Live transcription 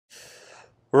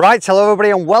Right, hello everybody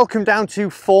and welcome down to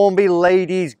Formby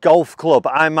Ladies Golf Club.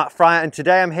 I'm Matt Fryer and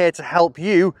today I'm here to help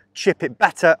you chip it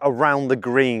better around the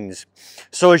greens.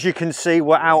 So as you can see,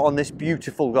 we're out on this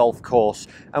beautiful golf course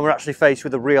and we're actually faced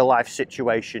with a real life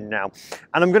situation now.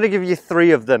 And I'm going to give you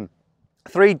three of them.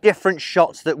 Three different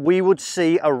shots that we would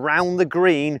see around the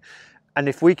green, and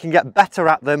if we can get better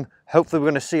at them, hopefully we're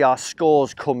going to see our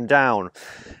scores come down.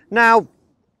 Now,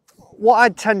 what I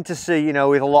tend to see,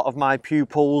 with a lot of my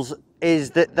pupils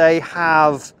is that they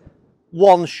have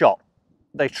one shot.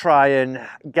 They try and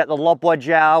get the lob wedge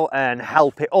out and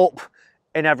help it up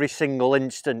in every single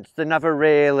instance. They're never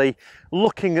really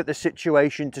looking at the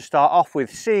situation to start off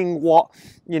with, seeing what,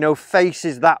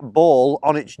 faces that ball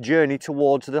on its journey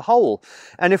towards the hole.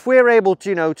 And if we're able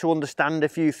to, to understand a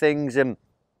few things and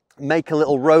make a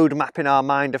little road map in our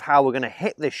mind of how we're going to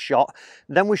hit this shot,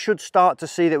 then we should start to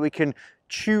see that we can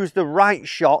choose the right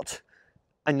shot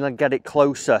and then get it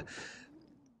closer.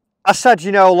 I said,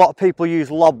 a lot of people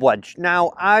use lob wedge.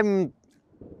 Now, I'm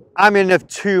in of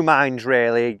two minds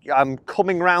really. I'm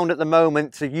coming round at the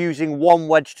moment to using one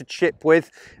wedge to chip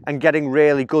with and getting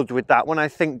really good with that. When I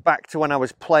think back to when I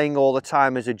was playing all the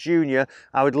time as a junior,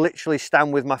 I would literally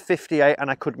stand with my 58 and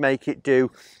I could make it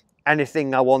do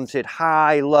anything I wanted,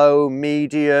 high, low,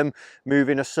 medium, move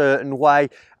in a certain way,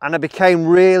 and I became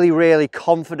really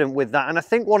confident with that. And I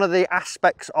think one of the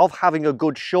aspects of having a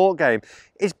good short game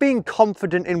is being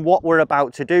confident in what we're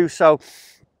about to do. So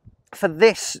for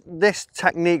this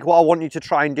technique, what I want you to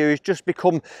try and do is just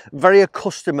become very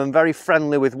accustomed and very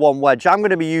friendly with one wedge. I'm going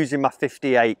to be using my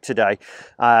 58 today,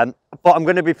 but I'm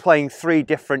going to be playing three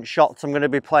different shots. I'm going to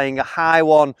be playing a high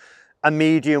one, a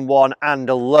medium one and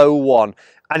a low one,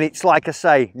 and it's like I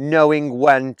say, knowing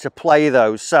when to play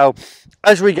those. So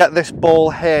as we get this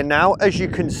ball here now, as you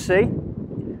can see,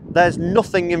 there's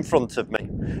nothing in front of me.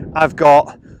 I've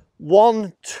got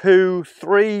 1, 2,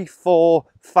 3, 4,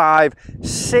 5,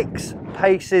 6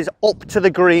 paces up to the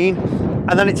green,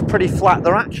 and then it's pretty flat.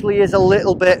 There actually is a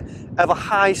little bit of a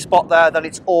high spot there, then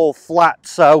it's all flat.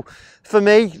 So for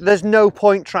me, there's no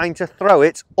point trying to throw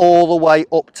it all the way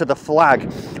up to the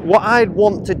flag. What I'd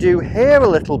want to do here a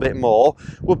little bit more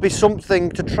would be something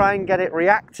to try and get it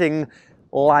reacting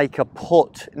like a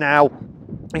putt. Now,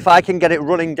 if I can get it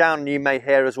running down, you may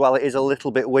hear as well, it is a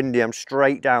little bit windy. I'm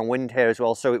straight downwind here as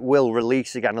well, so it will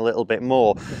release again a little bit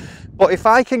more. But if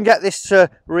I can get this to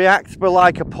react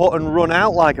like a putt and run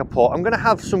out like a putt, I'm going to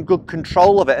have some good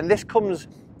control of it. And this comes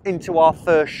into our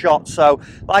first shot. So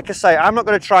like I say, I'm not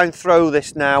going to try and throw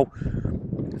this now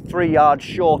 3 yards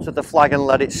short of the flag and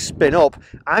let it spin up.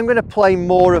 I'm going to play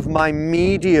more of my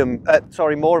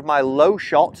more of my low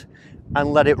shot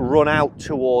and let it run out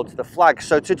towards the flag.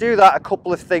 So to do that, a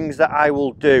couple of things that I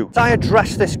will do. As I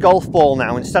address this golf ball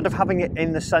now, instead of having it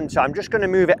in the center, I'm just going to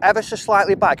move it ever so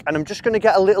slightly back, and I'm just going to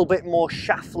get a little bit more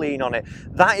shaft lean on it.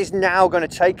 That is now going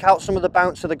to take out some of the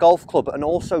bounce of the golf club and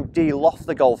also de-loft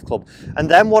the golf club.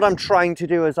 And then what I'm trying to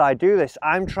do as I do this,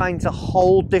 I'm trying to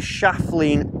hold this shaft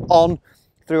lean on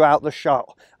throughout the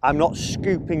shot. I'm not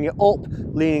scooping it up,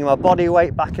 leaning my body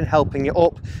weight back and helping it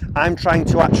up. I'm trying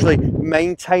to actually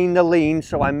maintain the lean,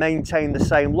 so I maintain the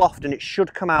same loft, and it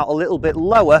should come out a little bit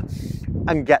lower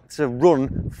and get to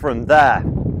run from there.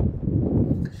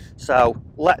 So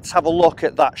let's have a look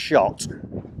at that shot.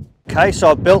 Okay, so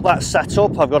I've built that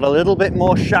setup. I've got a little bit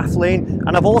more shaft lean,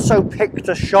 and I've also picked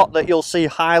a shot that you'll see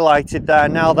highlighted there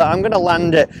now that I'm going to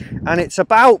land it, and it's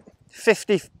about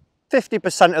 50%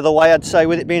 of the way, I'd say,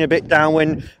 with it being a bit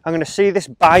downwind. I'm going to see this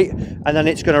bite and then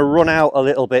it's going to run out a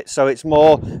little bit, so it's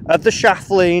more of the shaft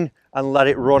lean and let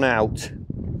it run out.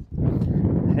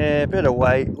 Here, bit of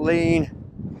weight, lean,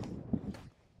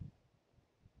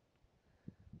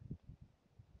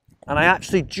 and I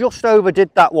actually just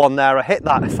overdid that one there. I hit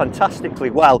that fantastically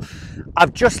well.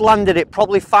 I've just landed it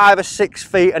probably 5 or 6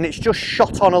 feet and it's just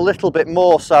shot on a little bit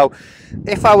more. So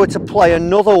if I were to play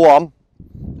another one,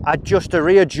 I'd just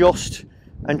readjust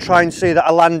and try and see that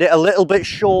I land it a little bit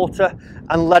shorter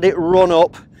and let it run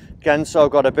up again. So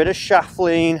I've got a bit of shaft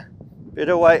lean, bit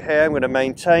of weight here. I'm going to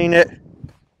maintain it.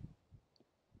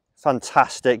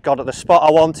 Fantastic. Got at the spot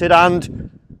I wanted,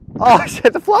 and it's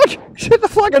hit the flag. It's hit the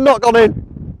flag and not gone in.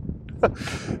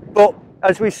 But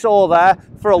as we saw there,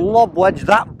 for a lob wedge,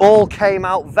 that ball came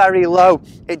out very low.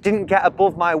 It didn't get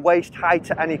above my waist height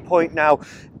at any point. Now,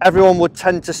 everyone would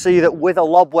tend to see that with a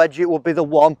lob wedge, it would be the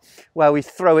one where we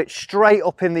throw it straight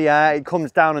up in the air, it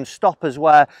comes down and stops,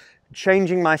 where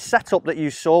changing my setup that you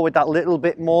saw with that little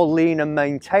bit more lean and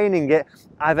maintaining it,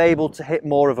 I'm able to hit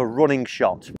more of a running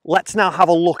shot. Let's now have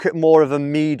a look at more of a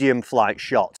medium flight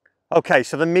shot. Okay,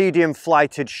 so the medium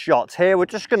flighted shot here, we're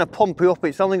just going to pump it up.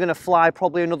 It's only going to fly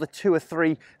probably another 2 or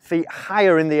 3 feet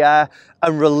higher in the air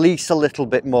and release a little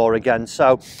bit more again.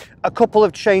 So a couple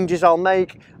of changes I'll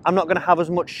make. I'm not going to have as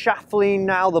much shaft lean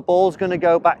now. The ball's going to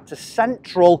go back to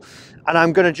central, and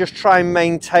I'm going to just try and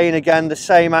maintain again the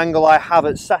same angle I have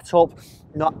at setup,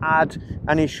 not add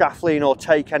any shaft lean or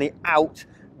take any out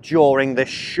during this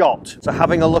shot. So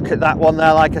having a look at that one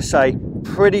there, like I say,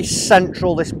 pretty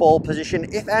central this ball position.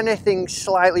 If anything,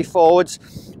 slightly forwards.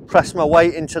 Press my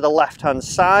weight into the left hand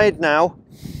side now,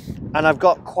 and I've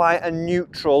got quite a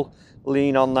neutral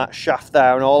lean on that shaft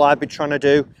there, and all I'd be trying to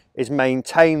do is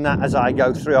maintain that as I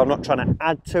go through. I'm not trying to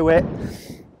add to it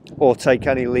or take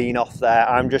any lean off there.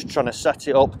 I'm just trying to set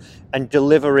it up and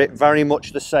deliver it very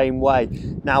much the same way.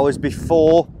 Now, as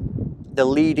before, the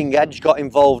leading edge got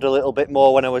involved a little bit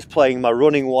more when I was playing my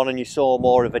running one, and you saw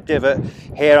more of a divot.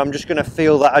 Here I'm just going to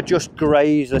feel that I just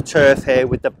graze the turf here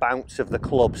with the bounce of the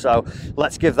club. So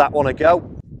let's give that one a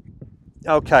go.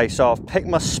 Okay, so I've picked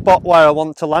my spot where I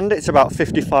want to land it. It's about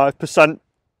 55%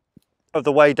 of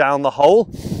the way down the hole.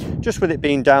 Just with it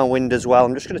being downwind as well,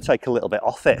 I'm just going to take a little bit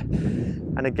off it.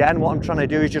 And again, what I'm trying to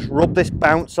do is just rub this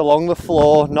bounce along the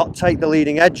floor, not take the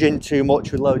leading edge in too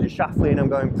much with loads of shaft lean. I'm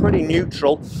going pretty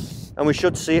neutral, and we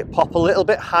should see it pop a little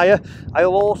bit higher.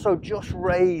 I'll also just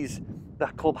raise the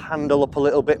club handle up a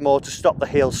little bit more to stop the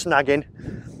heel snagging.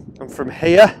 And from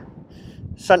here,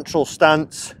 central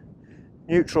stance,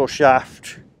 neutral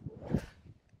shaft,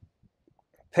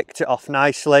 picked it off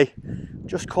nicely,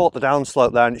 just caught the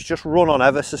downslope there, and it's just run on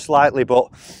ever so slightly, but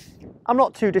I'm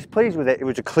not too displeased with it. It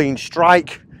was a clean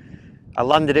strike. I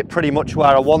landed it pretty much where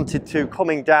I wanted to.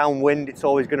 Coming downwind, it's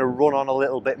always going to run on a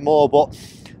little bit more, but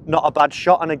not a bad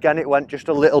shot. And again, it went just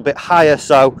a little bit higher,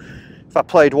 so if I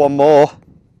played one more,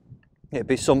 it'd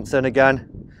be something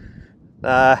again.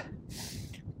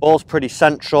 Ball's pretty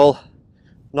central,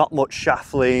 not much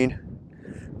shaft lean,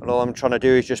 and all I'm trying to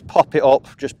do is just pop it up,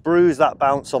 just bruise that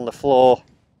bounce on the floor.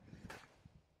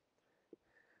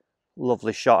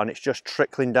 Lovely shot, and it's just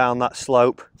trickling down that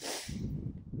slope,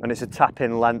 and it's a tap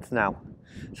in length now.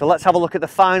 So let's have a look at the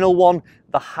final one,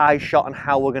 the high shot, and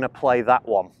how we're going to play that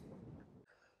one.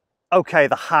 Okay,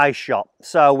 the high shot.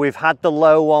 So we've had the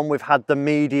low one, we've had the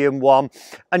medium one,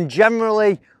 and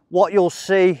generally what you'll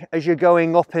see as you're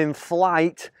going up in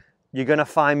flight, you're going to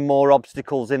find more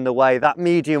obstacles in the way. That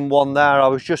medium one there, I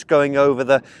was just going over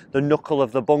the knuckle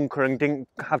of the bunker and didn't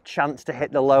have chance to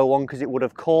hit the low one because it would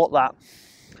have caught that.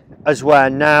 As where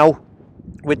now,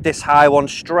 with this high one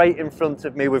straight in front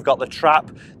of me, we've got the trap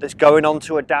that's going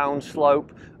onto a down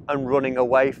slope and running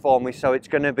away for me. So it's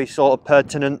going to be sort of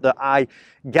pertinent that I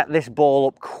get this ball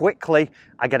up quickly,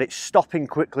 I get it stopping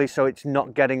quickly so it's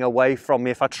not getting away from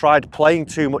me. If I tried playing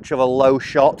too much of a low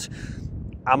shot,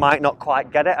 I might not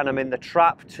quite get it, and I'm in the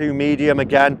trap. Too medium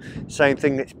again, same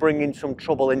thing, it's bringing some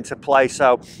trouble into play.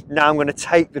 So now I'm going to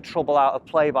take the trouble out of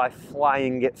play by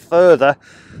flying it further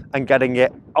and getting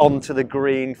it onto the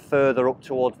green further up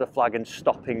towards the flag and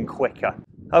stopping quicker.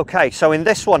 Okay, so in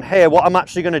this one here, what I'm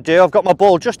actually going to do, I've got my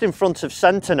ball just in front of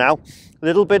centre now, a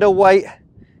little bit of weight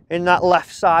in that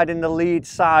left side, in the lead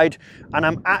side, and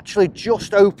I'm actually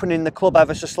just opening the club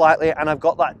ever so slightly, and I've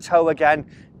got that toe again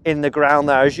in the ground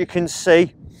there. As you can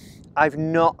see, I've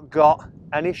not got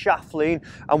any shaft lean,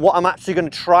 and what I'm actually going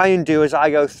to try and do as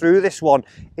I go through this one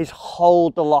is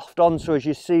hold the loft on. So as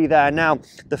you see there now,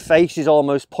 the face is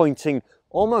almost pointing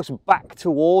almost back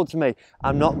towards me.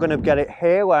 I'm not going to get it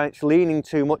here where it's leaning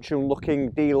too much and looking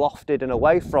de-lofted and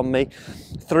away from me.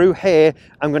 Through here,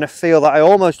 I'm going to feel that I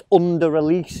almost under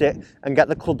release it and get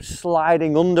the club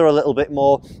sliding under a little bit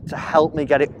more to help me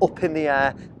get it up in the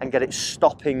air and get it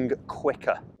stopping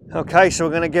quicker. Okay, so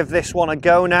we're going to give this one a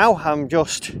go now. I'm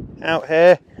just out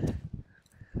here,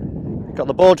 got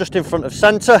the ball just in front of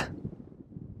centre,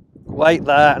 weight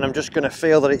there, and I'm just going to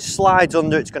feel that it slides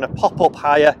under, it's going to pop up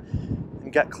higher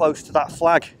and get close to that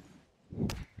flag.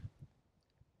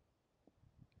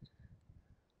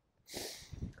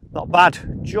 Not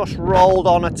bad, just rolled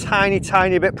on a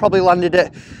tiny bit, probably landed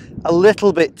it a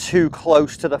little bit too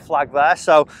close to the flag there,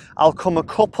 so I'll come a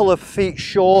couple of feet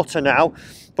shorter now.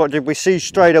 But did we see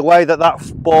straight away that that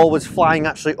ball was flying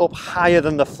actually up higher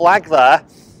than the flag there?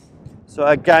 So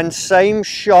again, same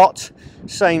shot,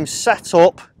 same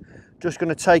setup, just going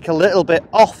to take a little bit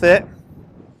off it.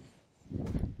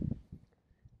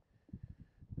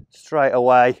 Straight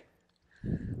away,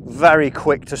 very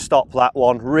quick to stop that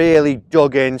one, really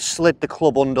dug in, slid the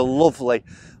club under lovely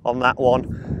on that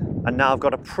one, and now I've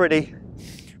got a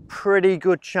pretty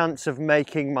good chance of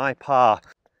making my par.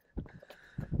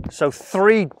 So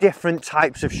 3 different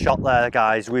types of shot there,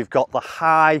 guys. We've got the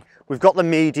high, we've got the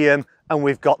medium, and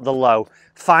we've got the low.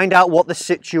 Find out what the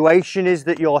situation is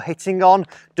that you're hitting on.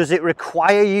 Does it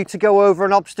require you to go over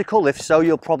an obstacle? If so,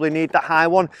 you'll probably need the high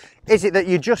one. Is it that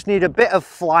you just need a bit of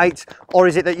flight, or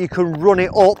is it that you can run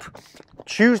it up?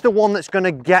 Choose the one that's going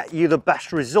to get you the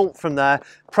best result from there.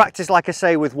 Practice, like I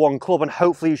say, with one club, and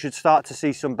hopefully you should start to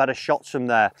see some better shots from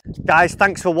there. Guys,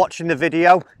 thanks for watching the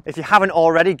video. If you haven't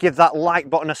already, give that like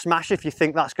button a smash if you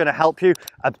think that's going to help you.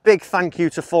 A big thank you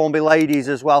to Formby Ladies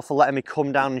as well for letting me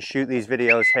come down and shoot these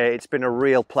videos here. It's been a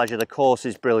real pleasure. The course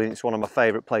is brilliant. It's one of my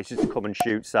favourite places to come and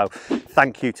shoot, so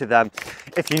thank you to them.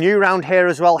 If you're new around here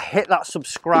as well, hit that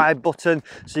subscribe button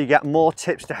so you get more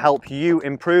tips to help you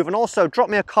improve. And also drop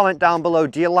me a comment down below.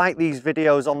 Do you like these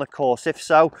videos on the course? If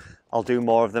so, I'll do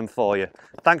more of them for you.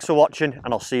 Thanks for watching,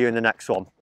 and I'll see you in the next one.